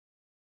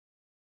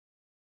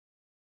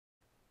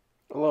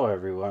Hello,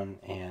 everyone,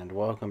 and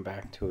welcome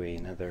back to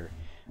another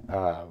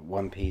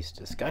One Piece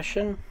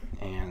discussion.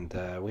 And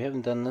we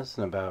haven't done this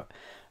in about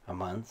a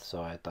month,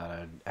 so I thought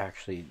I'd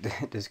actually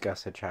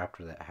discuss a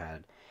chapter that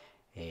had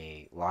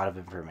a lot of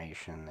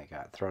information that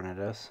got thrown at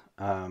us,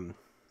 and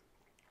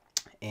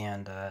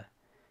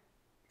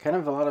kind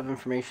of a lot of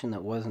information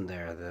that wasn't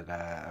there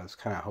that I was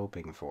kind of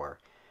hoping for.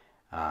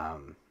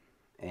 Um,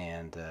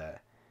 and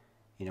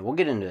we'll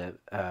get into it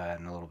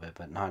in a little bit,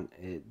 but not.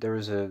 There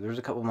was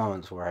a couple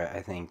moments where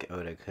I think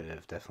Oda could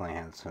have definitely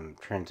had some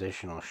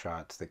transitional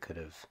shots that could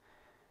have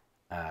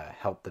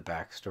helped the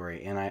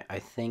backstory, and I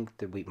think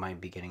that we might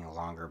be getting a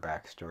longer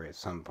backstory at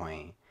some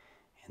point,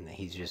 and that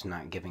he's just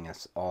not giving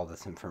us all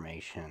this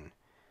information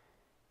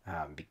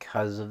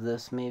because of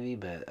this, maybe.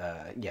 But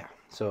yeah.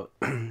 So,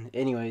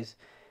 anyways,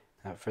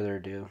 without further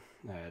ado,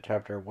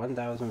 chapter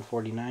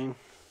 1049.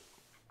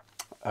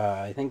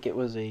 I think it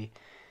was a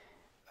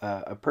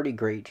pretty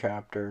great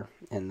chapter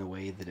in the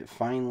way that it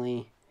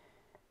finally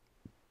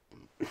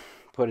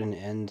put an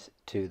end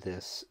to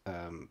this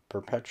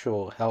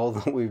perpetual hell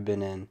that we've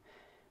been in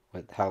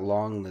with how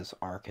long this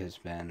arc has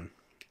been.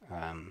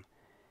 Um,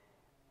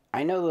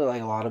 I know that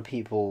like a lot of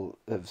people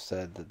have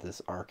said that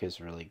this arc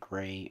is really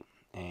great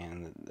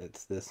and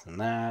it's this and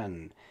that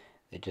and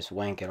they just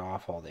wank it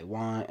off all they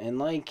want, and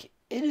like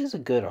it is a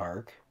good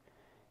arc.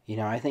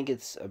 I think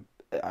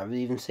I would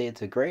even say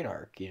it's a great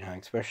arc,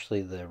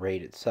 especially the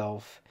raid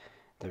itself.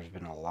 There's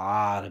been a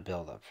lot of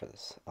build up for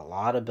this. A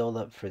lot of build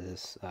up for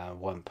this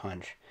One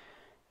Punch.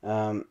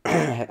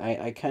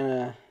 I kind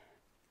of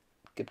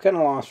get kind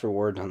of lost for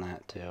words on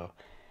that too.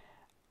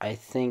 I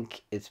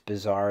think it's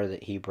bizarre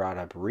that he brought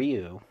up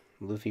Ryu.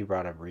 Luffy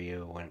brought up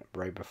Ryu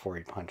right before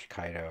he punched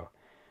Kaido,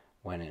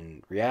 when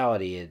in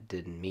reality it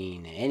didn't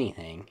mean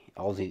anything.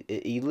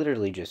 He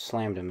literally just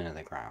slammed him into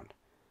the ground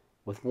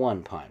with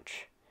one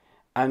punch.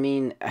 I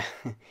mean,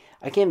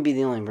 I can't be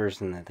the only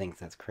person that thinks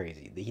that's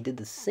crazy. He did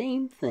the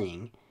same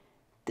thing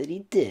that he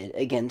did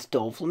against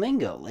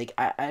Doflamingo. Like,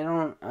 I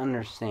don't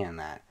understand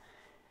that.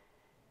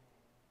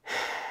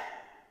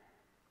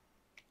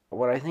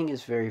 What I think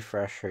is very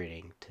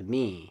frustrating to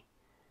me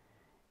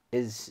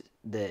is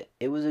that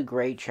it was a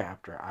great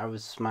chapter. I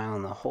was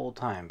smiling the whole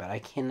time, but I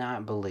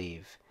cannot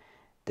believe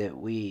that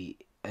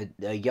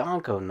a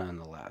Yonko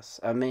nonetheless,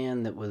 a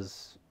man that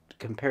was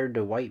compared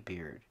to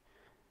Whitebeard,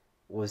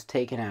 was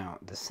taken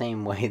out the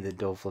same way that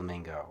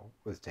Doflamingo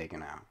was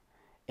taken out.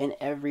 In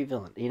every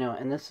villain,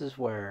 and this is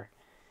where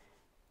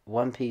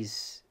One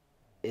Piece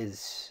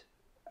is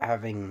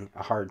having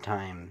a hard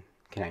time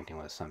connecting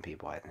with some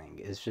people, I think.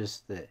 It's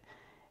just that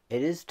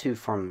it is too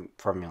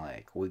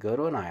formulaic. We go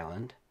to an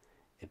island,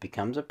 it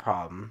becomes a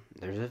problem,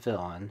 there's a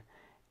villain,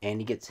 and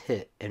he gets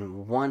hit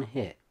in one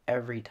hit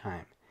every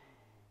time.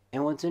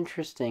 And what's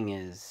interesting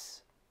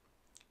is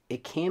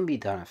it can be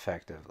done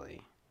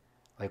effectively.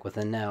 Like with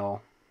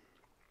Enel,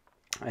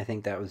 I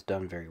think that was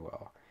done very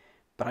well.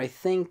 But I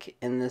think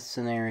in this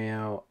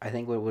scenario, I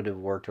think what would have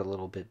worked a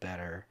little bit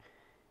better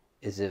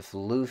is if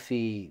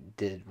Luffy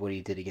did what he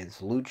did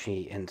against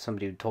Lucci and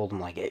somebody told him,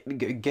 like,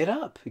 get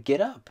up,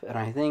 get up. And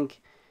I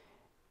think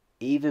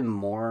even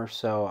more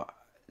so,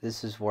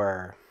 this is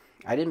where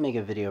I didn't make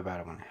a video about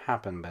it when it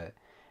happened, but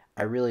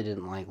I really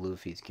didn't like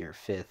Luffy's Gear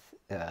 5th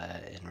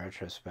in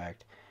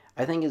retrospect.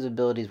 I think his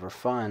abilities were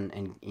fun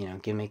and,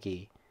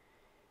 gimmicky,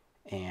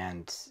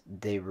 and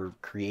they were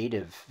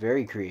creative,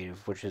 very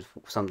creative, which is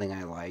something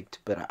I liked,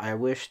 but I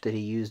wish that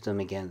he used them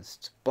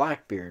against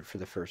Blackbeard for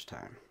the first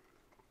time,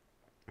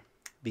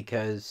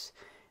 because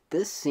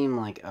this seemed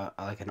like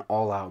an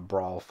all-out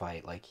brawl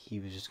fight. Like he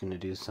was just going to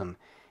do some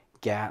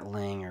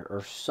Gatling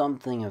or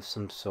something of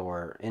some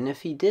sort. And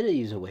if he did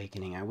use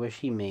Awakening, I wish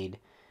he made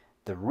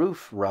the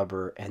roof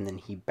rubber and then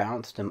he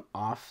bounced him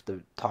off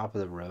the top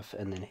of the roof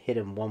and then hit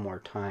him one more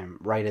time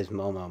right as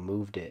Momo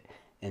moved it,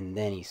 and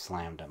then he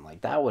slammed him. Like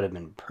that would have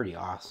been pretty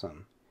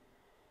awesome.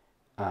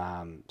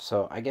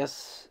 So I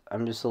guess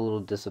I'm just a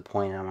little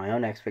disappointed on my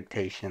own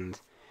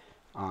expectations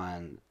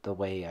on the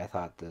way I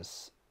thought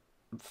this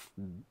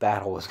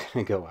battle was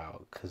going to go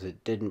out, because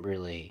it didn't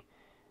really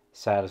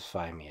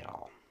satisfy me at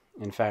all.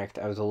 In fact,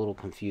 I was a little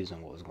confused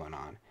on what was going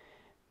on.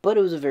 But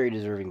it was a very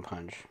deserving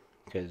punch,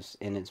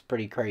 and it's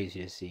pretty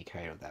crazy to see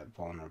Kaido that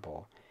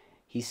vulnerable.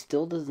 He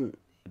still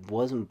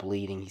wasn't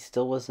bleeding. He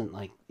still wasn't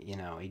like,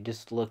 he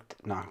just looked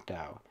knocked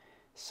out.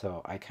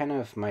 So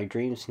my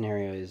dream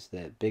scenario is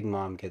that Big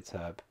Mom gets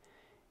up,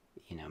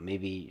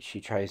 maybe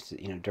she tries to,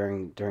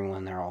 during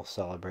when they're all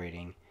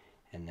celebrating,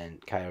 and then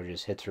Kaido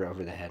just hits her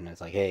over the head and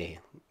it's like, hey,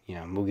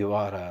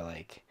 Mugiwara,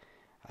 like,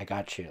 I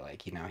got you.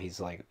 Like,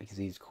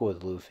 he's cool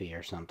with Luffy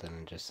or something,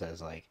 and just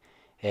says, like,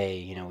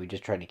 hey, we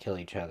just tried to kill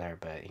each other,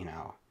 but,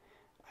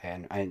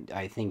 and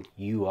I think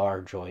you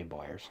are Joy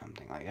Boy or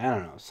something. Like, I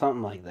don't know.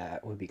 Something like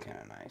that would be kind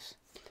of nice.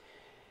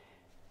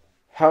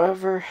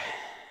 However,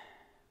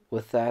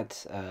 with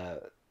that,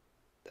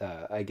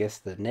 I guess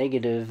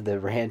the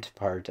rant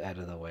part out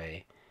of the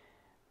way,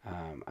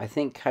 I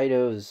think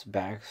Kaido's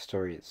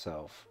backstory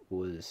itself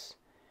was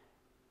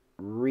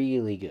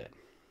really good.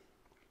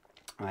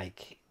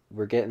 Like,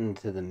 we're getting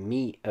to the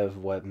meat of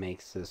what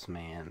makes this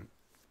man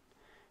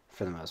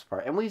for the most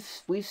part, and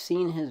we've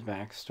seen his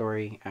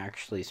backstory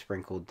actually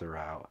sprinkled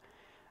throughout.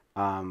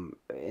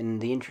 In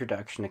the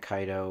introduction to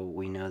Kaido,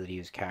 we know that he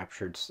was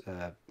captured.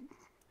 I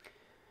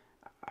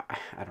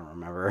don't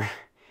remember.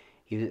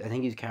 I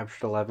think he was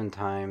captured 11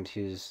 times.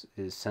 He was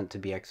sent to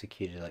be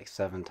executed like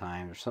 7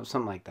 times or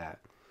something like that.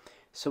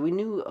 So we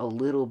knew a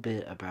little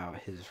bit about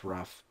his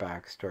rough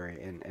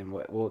backstory and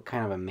what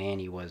kind of a man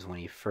he was when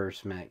he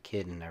first met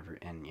Kid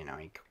and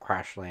he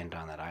crash landed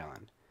on that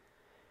island.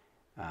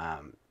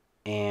 Um,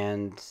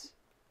 and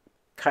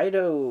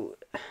Kaido,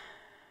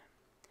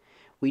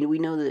 we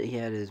know that he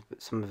had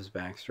some of his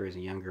backstory as a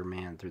younger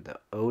man through the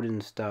Odin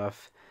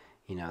stuff,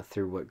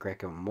 through what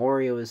Greco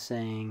Moria was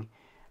saying,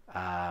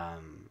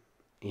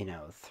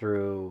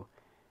 through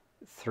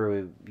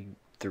through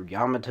through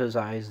Yamato's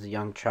eyes as a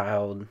young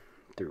child,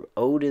 through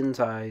Odin's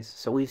eyes.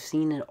 So we've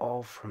seen it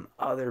all from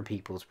other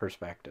people's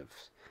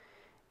perspectives.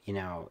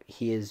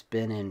 He has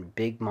been in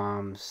Big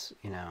Mom's,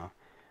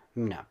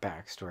 not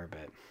backstory,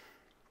 but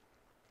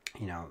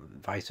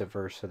vice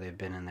versa. They've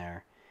been in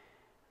there.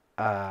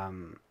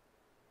 And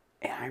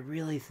I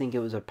really think it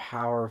was a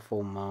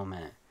powerful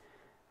moment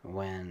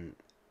when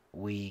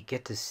we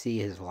get to see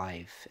his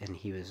life, and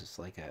he was just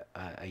like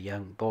a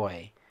young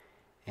boy,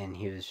 and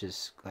he was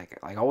just like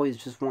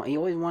always he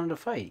always wanted to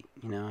fight.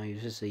 He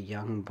was just a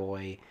young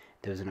boy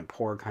that was in a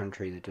poor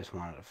country that just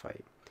wanted to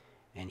fight,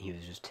 and he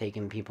was just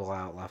taking people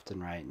out left and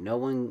right. No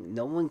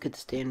one could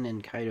stand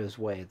in Kaido's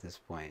way at this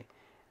point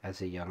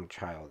as a young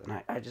child,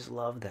 and I just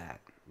love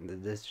that.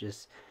 This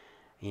just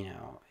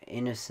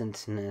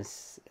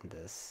innocenceness,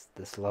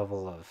 this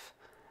level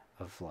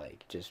of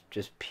like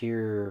just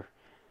pure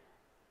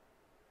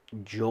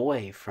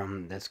joy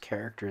from this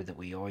character that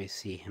we always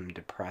see him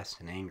depressed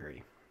and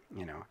angry.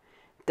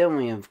 Then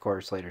we of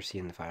course later see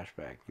in the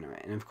flashback,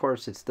 and of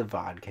course it's the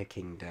Vodka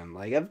Kingdom.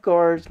 Like, of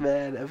course,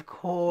 man, of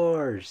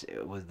course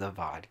it was the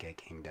Vodka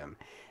Kingdom.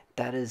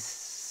 That is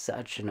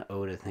such an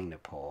Oda thing to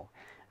pull.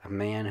 A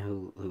man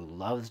who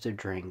loves to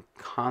drink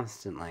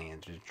constantly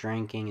and just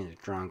drinking and is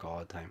drunk all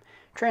the time.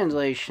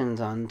 Translations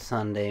on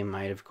Sunday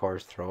might, of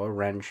course, throw a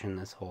wrench in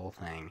this whole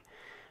thing.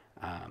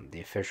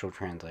 The official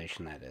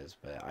translation, that is.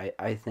 But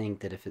I think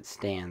that if it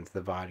stands,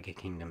 the Vodka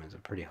Kingdom is a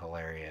pretty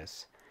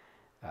hilarious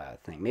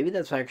thing. Maybe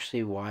that's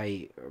actually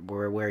why,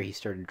 where he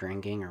started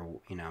drinking, or,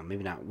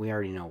 maybe not. We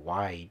already know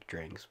why he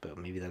drinks, but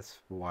maybe that's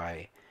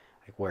why,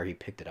 like, where he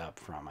picked it up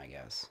from, I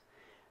guess.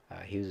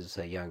 He was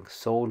a young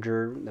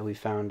soldier that we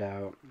found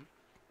out.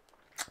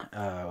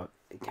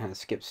 It kind of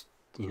skips,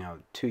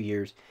 2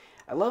 years.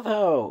 I love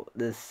how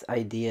this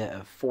idea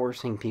of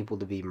forcing people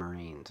to be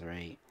Marines,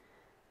 right?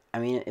 I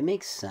mean, it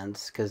makes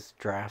sense because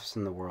drafts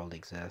in the world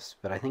exist,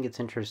 but I think it's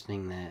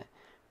interesting that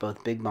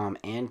both Big Mom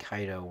and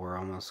Kaido were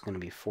almost going to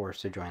be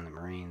forced to join the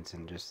Marines,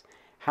 and just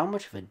how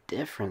much of a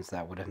difference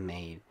that would have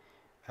made,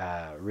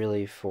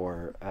 really,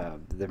 for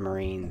the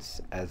Marines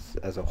as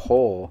a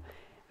whole.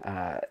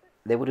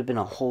 They would have been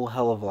a whole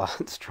hell of a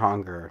lot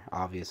stronger,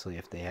 obviously,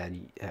 if they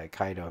had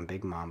Kaido and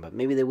Big Mom, but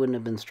maybe they wouldn't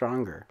have been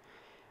stronger.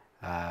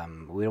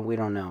 We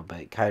don't know,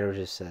 but Kaido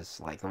just says,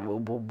 like,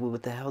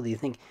 what the hell do you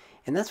think?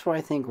 And that's where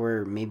I think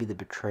where maybe the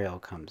betrayal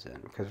comes in,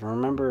 because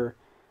remember,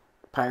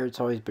 pirates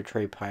always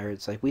betray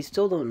pirates. Like, we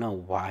still don't know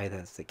why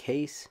that's the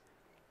case.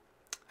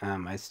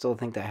 I still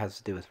think that has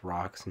to do with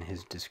Rox and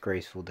his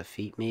disgraceful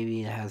defeat.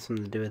 Maybe it has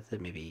something to do with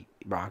it. Maybe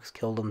Rox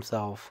killed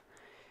himself.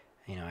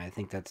 I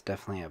think that's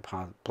definitely a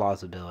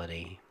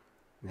plausibility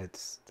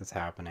that's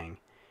happening.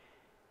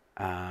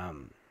 But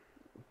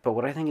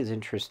what I think is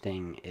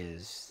interesting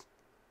is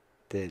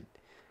that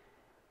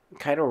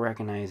Kaido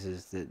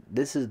recognizes that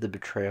this is the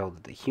betrayal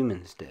that the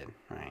humans did,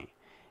 right?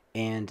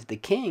 And the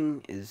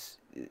king is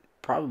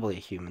probably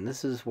a human.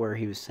 This is where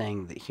he was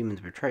saying that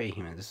humans betray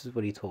humans. This is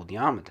what he told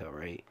Yamato,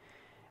 right?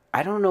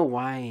 I don't know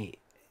why.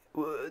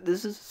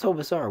 This is so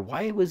bizarre.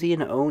 Why was he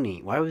an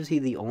Oni? Why was he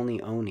the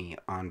only Oni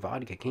on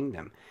Vodka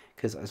Kingdom?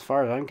 Because as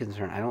far as I'm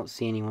concerned, I don't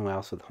see anyone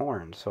else with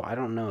horns. So I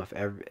don't know if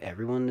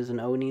everyone is an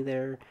Oni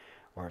there,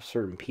 or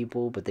certain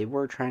people. But they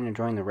were trying to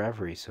join the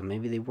reverie, so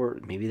maybe they were.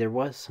 Maybe there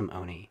was some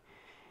Oni.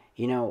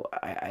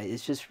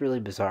 It's just really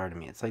bizarre to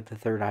me. It's like the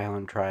Third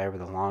Island tribe, or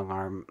the Long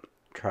Arm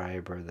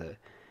tribe, or the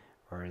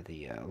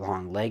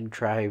Long Leg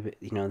tribe.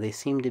 They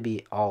seem to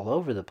be all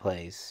over the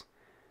place,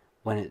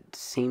 when it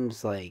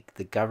seems like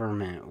the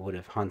government would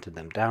have hunted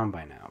them down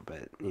by now.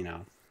 But,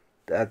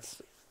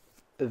 that's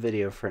a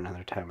video for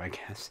another time, I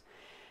guess.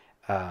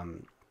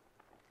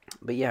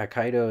 But yeah,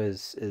 Kaido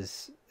is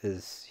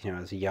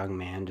as a young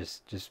man,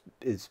 just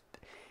is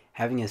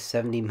having a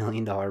 $70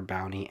 million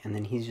bounty, and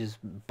then he's just,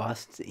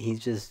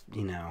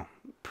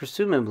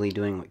 presumably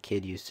doing what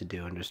Kid used to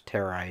do, and just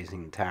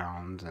terrorizing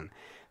towns and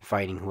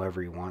fighting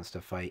whoever he wants to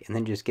fight, and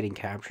then just getting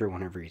captured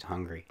whenever he's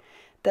hungry.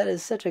 That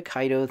is such a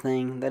Kaido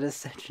thing. That is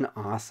such an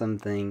awesome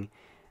thing.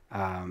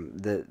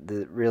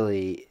 That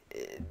really,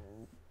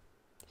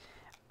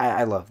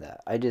 I love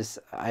that. I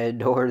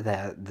adore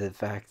that. The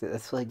fact that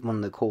that's like one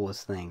of the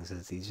coolest things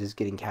is he's just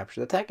getting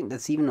captured.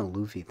 That's even a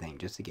Luffy thing,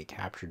 just to get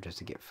captured, just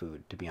to get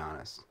food. To be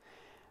honest,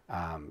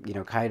 You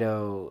know,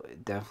 Kaido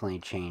definitely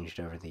changed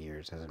over the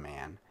years as a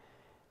man.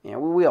 You know,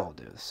 we all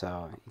do,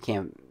 so you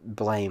can't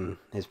blame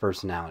his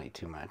personality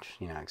too much,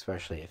 you know,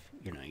 especially if,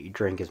 you know, you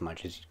drink as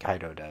much as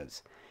Kaido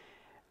does.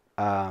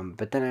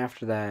 But then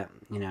after that,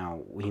 you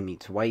know, he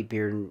meets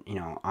Whitebeard, you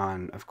know,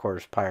 on, of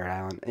course, Pirate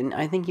Island, and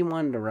I think he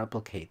wanted to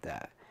replicate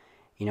that,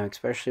 you know,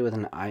 especially with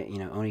an eye, you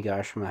know,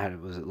 Onigashima had,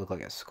 it looked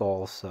like a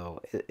skull,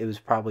 so it was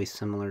probably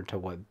similar to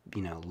what,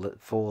 you know,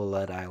 Full of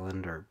Lead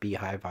Island or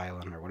Beehive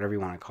Island or whatever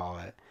you want to call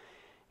it,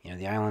 you know,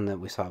 the island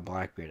that we saw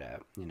Blackbeard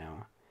at, you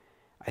know.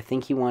 I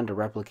think he wanted to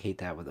replicate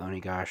that with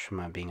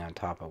Onigashima being on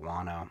top of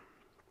Wano.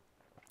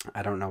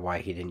 I don't know why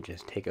he didn't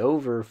just take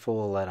over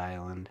Full Lead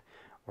Island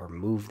or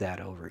move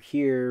that over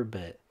here,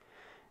 but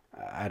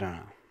I don't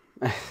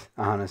know.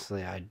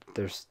 Honestly,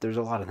 there's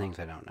a lot of things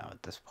I don't know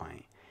at this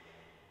point.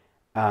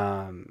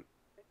 Um,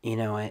 you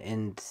know,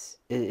 and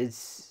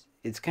it's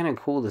kind of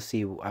cool to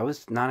see. I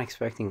was not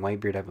expecting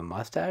Whitebeard to have a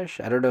mustache.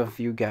 I don't know if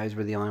you guys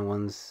were the only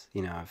ones.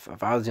 You know,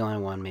 if I was the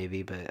only one,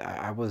 maybe, but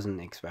I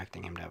wasn't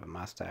expecting him to have a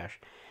mustache.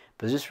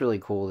 But it's just really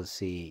cool to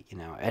see, you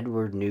know,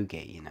 Edward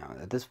Newgate, you know.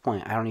 At this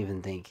point, I don't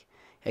even think,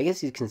 I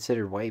guess he's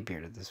considered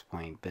Whitebeard at this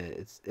point, but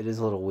it is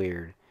a little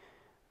weird.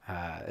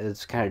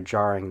 It's kind of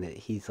jarring that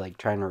he's like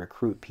trying to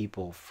recruit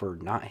people for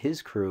not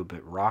his crew,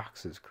 but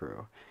Rox's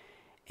crew.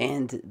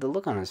 And the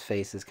look on his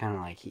face is kind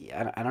of like,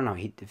 I don't know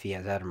if he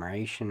has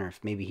admiration or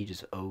if maybe he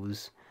just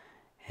owes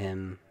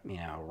him, you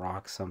know,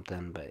 Rox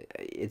something, but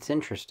it's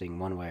interesting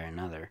one way or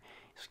another.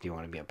 He's like, do you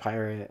want to be a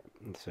pirate?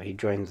 And so he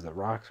joins the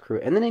Rox crew,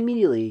 and then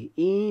immediately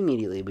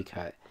we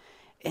cut.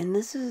 And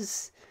this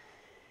is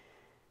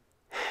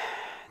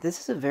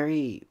a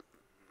very,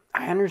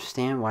 I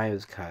understand why it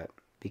was cut,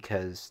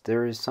 because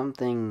there is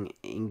something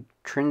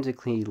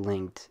intrinsically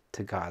linked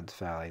to God's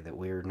Valley that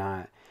we're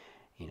not,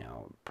 you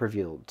know,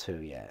 prevailed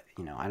to yet.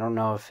 You know, I don't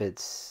know if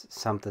it's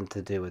something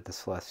to do with the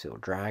celestial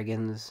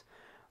dragons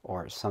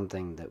or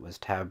something that was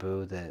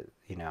taboo that,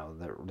 you know,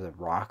 the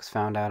Rox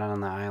found out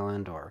on the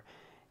island, or,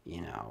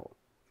 you know,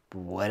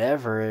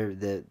 whatever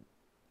that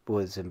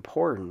was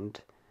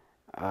important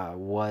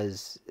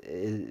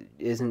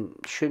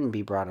shouldn't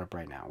be brought up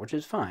right now, which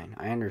is fine.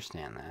 I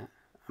understand that.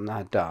 I'm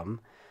not dumb.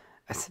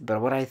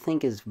 But what I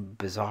think is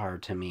bizarre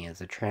to me is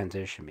the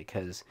transition,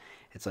 because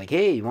it's like,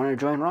 hey, you want to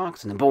join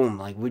Rocks? And then boom,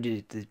 like we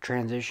did the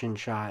transition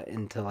shot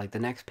into like the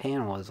next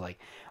panel is like,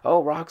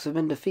 oh, Rocks have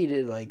been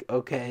defeated. Like,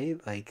 okay,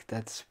 like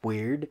that's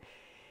weird.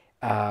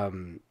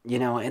 You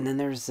know, and then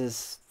there's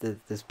this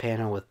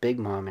panel with Big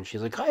Mom, and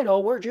she's like, Kaido,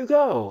 where'd you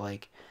go?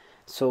 Like,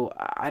 so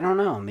I don't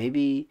know.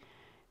 Maybe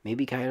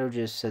Kaido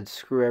just said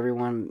screw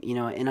everyone, you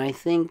know. And I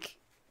think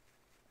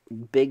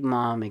Big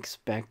Mom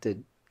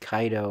expected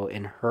Kaido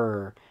and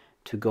her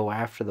to go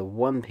after the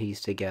One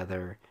Piece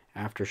together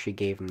after she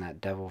gave him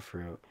that devil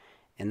fruit.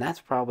 And that's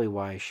probably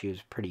why she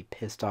was pretty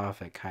pissed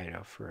off at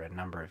Kaido for a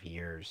number of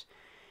years.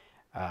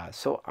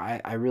 So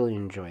I really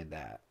enjoyed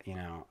that. You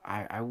know,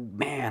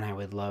 man, I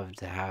would love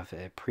to have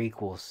a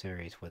prequel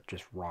series with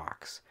just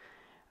Rocks.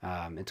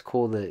 It's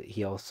cool that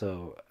he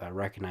also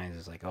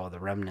recognizes, like, oh, the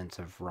remnants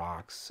of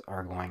Rocks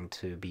are going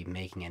to be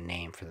making a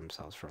name for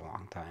themselves for a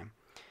long time.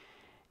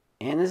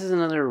 And this is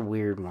another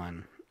weird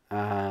one.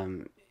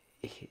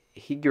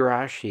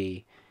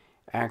 Higurashi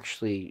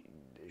actually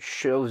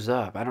shows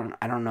up. I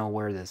don't know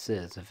where this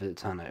is. If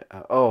it's on a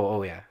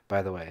oh yeah.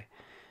 By the way,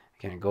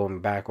 kind of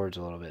going backwards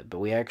a little bit, but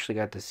we actually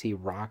got to see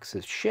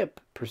Rox's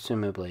ship,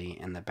 presumably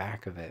in the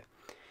back of it.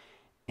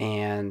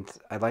 And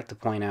I'd like to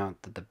point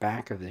out that the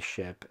back of the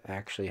ship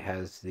actually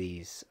has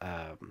these,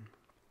 you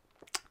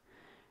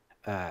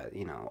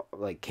know,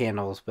 like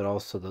candles, but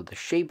also the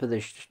shape of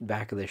the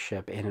back of the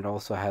ship, and it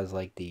also has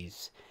like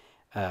these,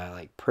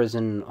 like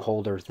prison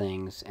holder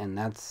things, and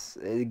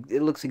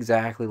it looks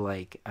exactly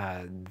like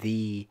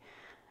the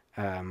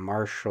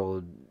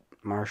Marshall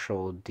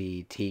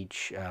D.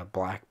 Teach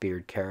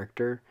Blackbeard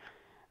character,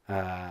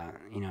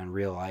 you know, in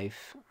real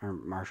life, or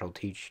Marshall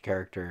Teach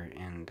character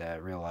in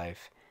real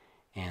life.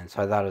 And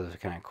so I thought it was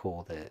kind of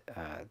cool that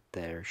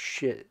the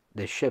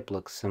ship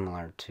looks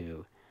similar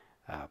to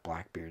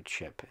Blackbeard's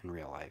ship in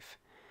real life.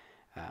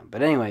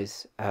 But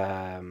anyways,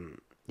 yeah,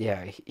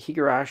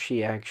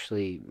 Higurashi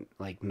actually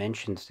like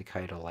mentions to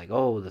Kaido like,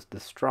 oh, the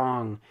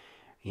strong,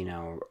 you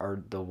know,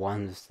 are the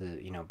ones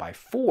that, you know, by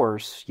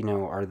force, you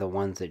know, are the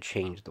ones that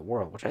change the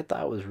world, which I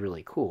thought was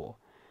really cool.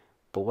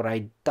 But what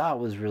I thought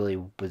was really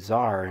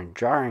bizarre and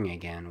jarring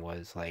again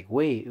was like,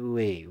 wait.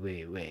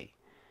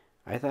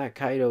 I thought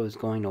Kaido was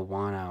going to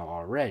Wano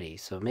already,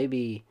 so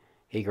maybe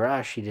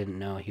Higurashi didn't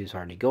know he was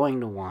already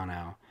going to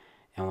Wano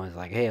and was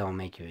like, hey, I'll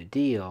make you a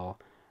deal,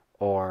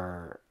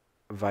 or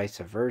vice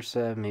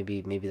versa.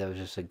 Maybe that was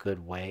just a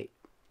good way.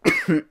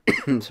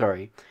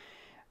 Sorry,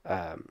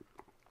 um,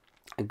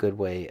 a good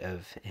way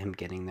of him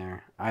getting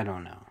there. I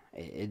don't know.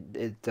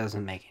 It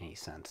doesn't make any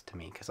sense to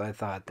me, because I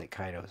thought that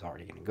Kaido was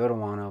already going to go to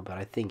Wano, but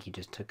I think he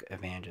just took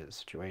advantage of the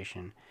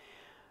situation.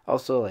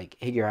 Also, like,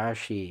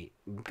 Higurashi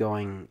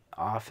going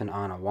off and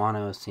on a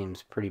Wano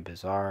seems pretty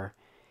bizarre.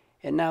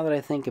 And now that I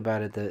think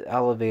about it, the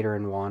elevator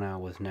in Wano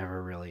was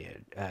never really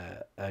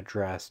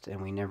addressed,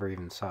 and we never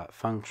even saw it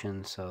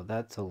function, so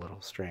that's a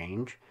little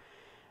strange.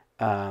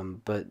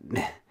 But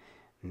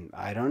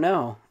I don't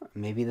know.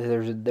 Maybe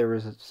there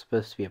was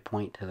supposed to be a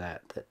point to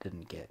that that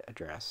didn't get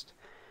addressed.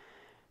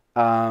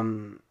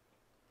 Um,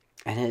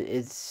 and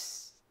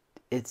it's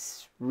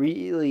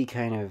really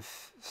kind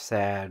of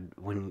sad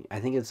when I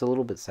think it's a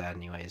little bit sad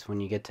anyways when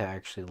you get to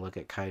actually look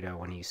at Kaido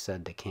when he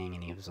said to King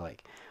and he was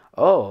like,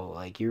 "Oh,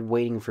 like you're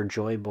waiting for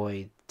Joy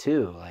Boy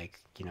too, like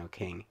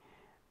King.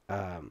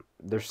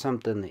 There's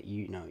something that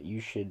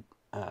you should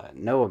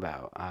know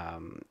about.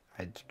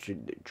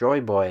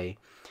 Joy Boy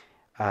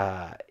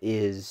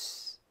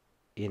is."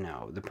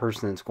 The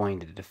person that's going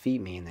to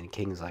defeat me, and then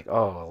King's like,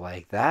 oh,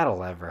 like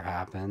that'll ever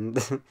happen.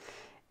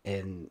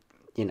 And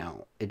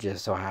it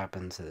just so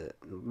happens that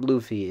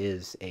Luffy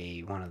is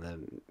one of the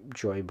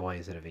Joy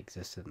Boys that have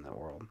existed in the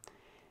world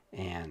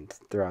and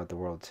throughout the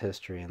world's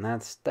history, and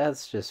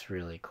that's just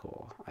really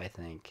cool, I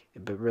think.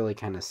 But really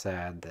kind of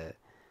sad that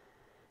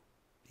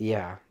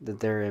yeah, that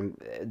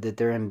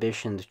their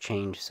ambitions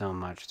change so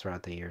much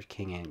throughout the years,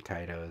 King and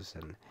Kaido's,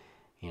 and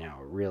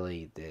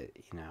really that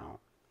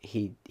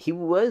he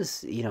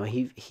was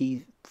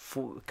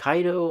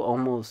Kaido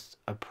almost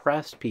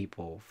oppressed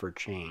people for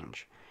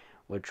change,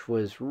 which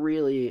was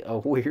really a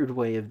weird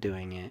way of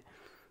doing it.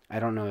 I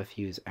don't know if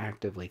he was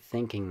actively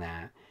thinking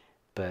that,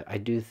 but I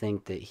do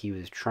think that he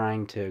was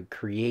trying to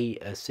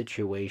create a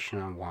situation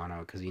on Wano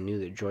because he knew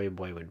that Joy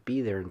Boy would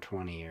be there in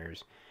 20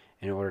 years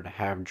in order to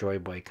have Joy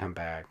Boy come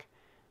back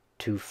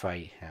to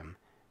fight him,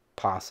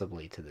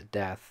 possibly to the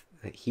death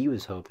that he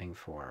was hoping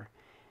for.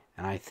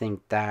 And I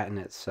think that in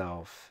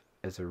itself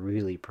is a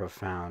really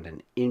profound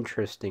and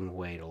interesting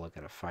way to look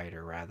at a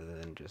fighter rather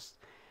than just,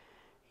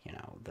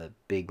 the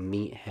big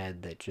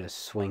meathead that just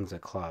swings a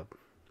club.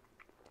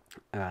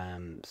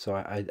 So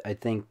I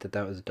think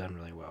that was done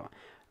really well.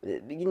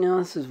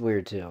 This is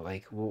weird too.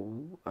 Like,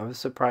 I was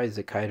surprised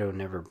that Kaido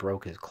never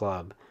broke his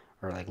club,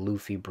 or like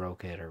Luffy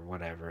broke it or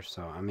whatever.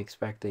 So I'm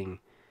expecting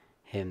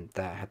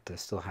that had to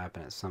still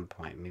happen at some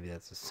point. Maybe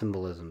that's a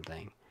symbolism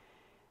thing.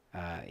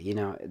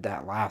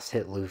 That last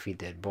hit Luffy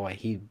did, boy,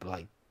 he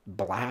like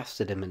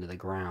blasted him into the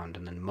ground,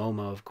 and then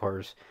Momo, of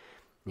course,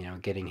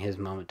 getting his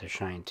moment to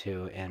shine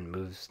too, and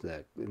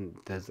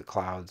does the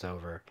clouds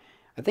over.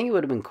 I think it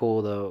would have been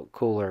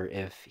cooler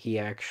if he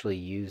actually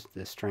used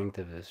the strength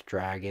of his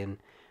dragon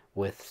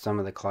with some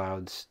of the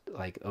clouds,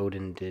 like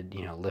Odin did,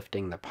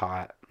 lifting the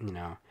pot,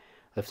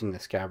 lifting the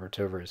scabbards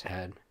over his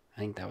head. I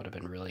think that would have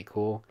been really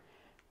cool,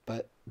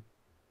 but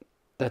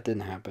that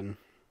didn't happen.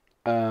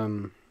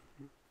 Um,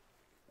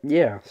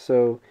 yeah,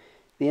 so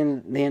the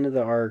end of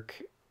the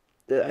arc.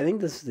 I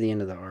think this is the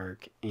end of the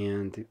arc,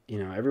 and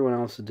everyone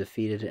else is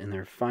defeated, and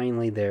they're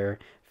finally there,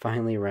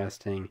 finally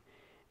resting,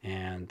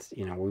 and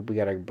we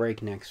got a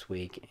break next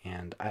week,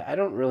 and I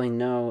don't really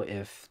know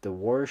if the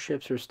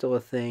warships are still a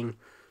thing,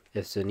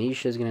 if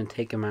Zanisha is going to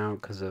take them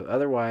out, because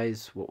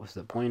otherwise, what was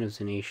the point of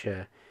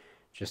Zanisha?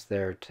 Just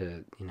there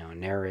to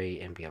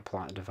narrate and be a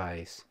plot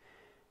device,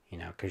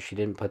 because she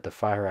didn't put the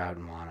fire out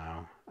in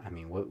Wano. I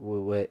mean,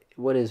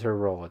 what is her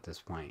role at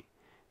this point?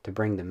 To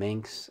bring the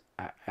minks?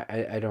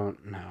 I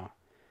don't know.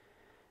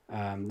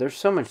 There's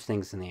so much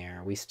things in the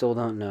air. We still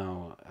don't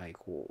know like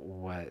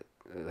what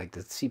like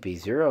the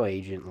CP0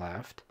 agent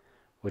left,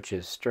 which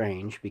is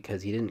strange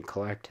because he didn't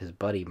collect his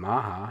buddy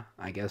Maha.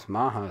 I guess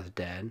Maha's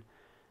dead.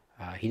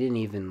 He didn't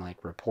even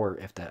like report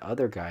if that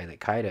other guy that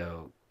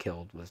Kaido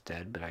killed was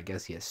dead, but I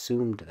guess he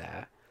assumed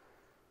that.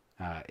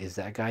 Is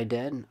that guy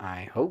dead?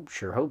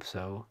 Sure hope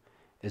so.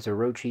 Is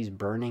Orochi's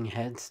burning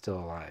head still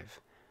alive?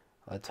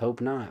 Let's hope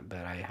not, but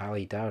I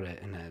highly doubt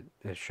it in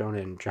a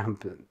shonen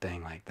jump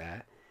thing like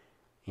that.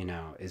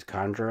 Is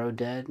Kanjuro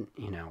dead?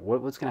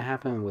 What's going to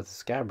happen with the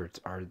scabbards?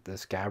 Are the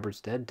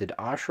scabbards dead? Did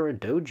Ashura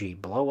Doji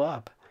blow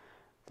up?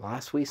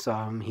 Last we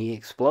saw him, he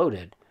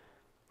exploded.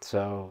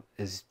 So,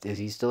 is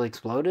he still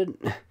exploded?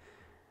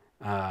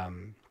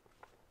 um,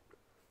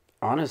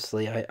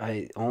 Honestly,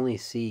 I only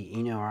see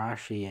Ino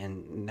Arashi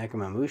and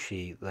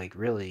Nekomamushi, like,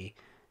 really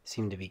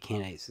seem to be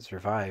candidates to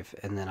survive.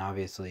 And then,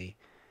 obviously,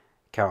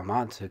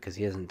 Kawamatsu, because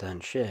he hasn't done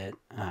shit.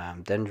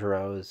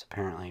 Denjiro is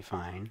apparently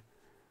fine.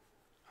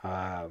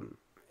 Um,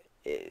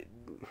 it,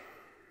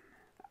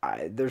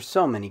 there's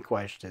so many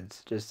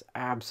questions, just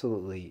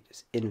absolutely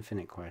just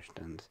infinite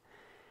questions.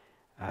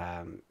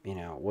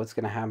 What's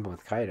going to happen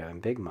with Kaido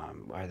and Big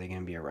Mom? Are they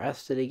going to be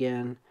arrested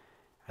again?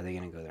 Are they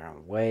going to go their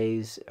own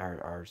ways?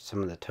 Are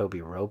some of the Toby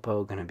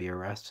Ropo going to be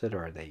arrested?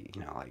 Or are they,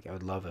 like, I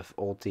would love if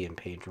Ulti and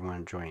Pedro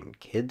want to join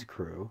Kid's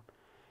crew.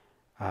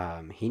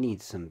 He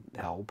needs some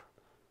help.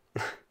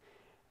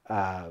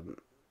 um,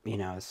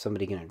 is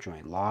somebody going to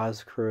join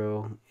Law's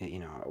crew?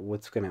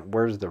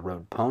 Where's the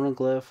road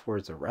poneglyph?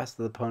 Where's the rest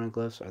of the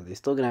poneglyphs? Are they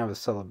still going to have a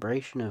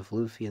celebration if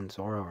Luffy and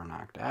Zoro are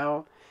knocked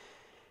out?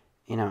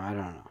 I don't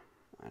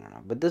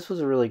know. But this was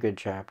a really good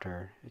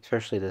chapter,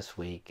 especially this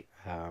week.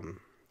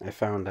 I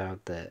found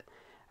out that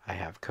I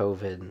have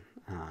COVID,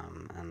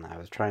 and I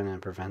was trying to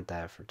prevent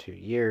that for 2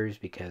 years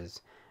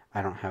because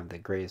I don't have the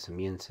greatest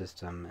immune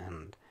system,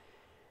 and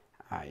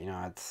you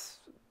know,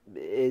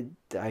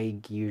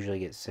 I usually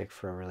get sick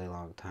for a really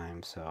long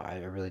time, so I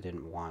really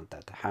didn't want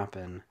that to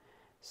happen.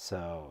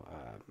 So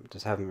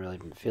just haven't really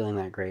been feeling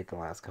that great the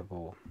last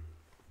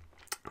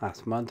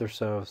month or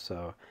so.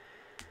 So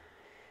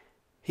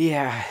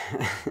yeah,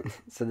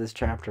 so this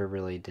chapter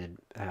really did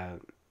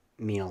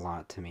mean a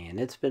lot to me, and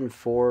it's been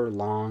 4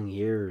 long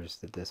years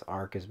that this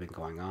arc has been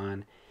going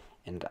on,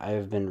 and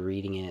I've been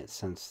reading it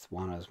since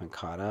Wano's been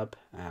caught up.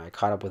 I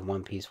caught up with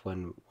One Piece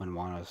when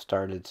Wano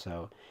started,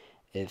 so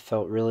it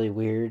felt really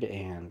weird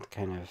and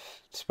kind of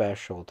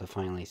special to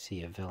finally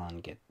see a villain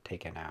get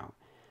taken out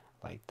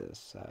like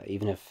this,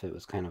 even if it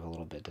was kind of a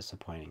little bit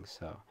disappointing.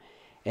 So,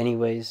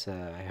 anyways,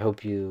 I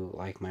hope you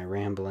like my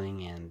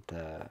rambling, and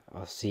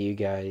I'll see you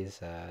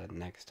guys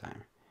next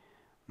time.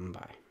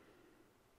 Bye.